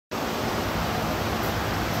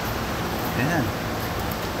Yeah.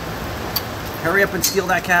 Hurry up and steal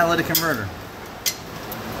that catalytic converter.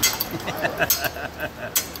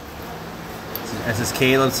 This is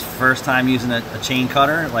Caleb's first time using a chain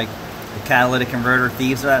cutter, like the catalytic converter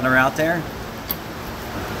thieves that are out there.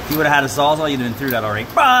 If you would have had a Sawzall, you'd have been through that already.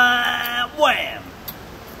 Bam! Wham!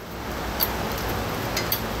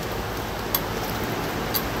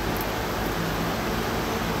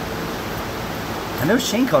 And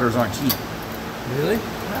those chain cutters aren't cheap. Really?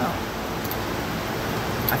 No.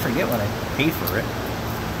 I forget what I paid for it.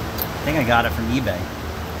 I think I got it from eBay.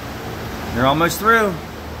 They're almost through.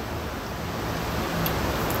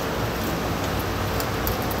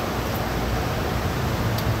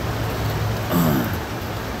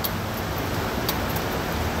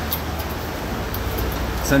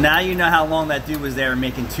 So now you know how long that dude was there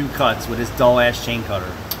making 2 cuts with his dull ass chain cutter.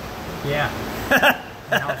 Yeah.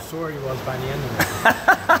 And how sore he was by the end of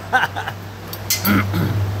it.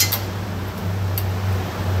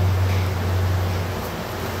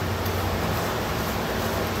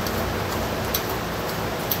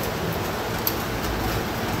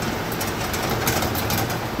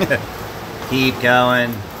 Keep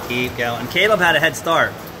going, keep going. Caleb had a head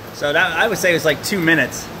start, so that I would say it was like 2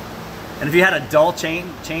 minutes. And if you had a dull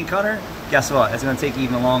chain cutter, guess what? It's going to take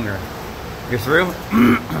even longer. You're through?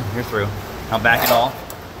 You're through. I'll back it off,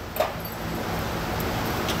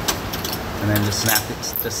 and then just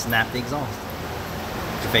snap the exhaust.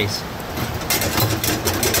 Your face.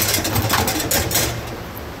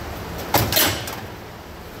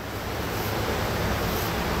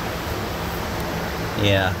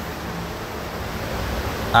 Yeah.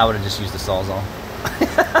 I would have just used the Sawzall.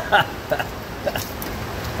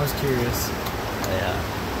 I was curious. Yeah.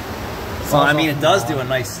 Well, I mean, it does do a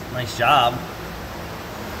nice job.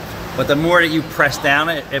 But the more that you press down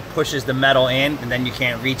it, it pushes the metal in, and then you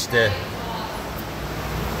can't reach the...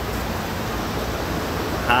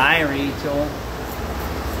 Hi, Rachel.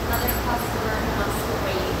 Another customer wants to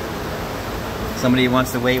wait. Somebody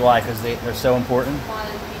wants to wait. Why? Because they're so important? While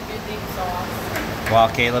we do the exhaust. While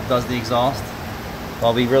Caleb does the exhaust?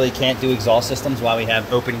 Well, we really can't do exhaust systems while we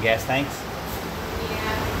have open gas tanks.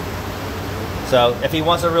 Yeah. So if he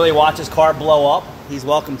wants to really watch his car blow up, he's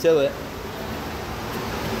welcome to it.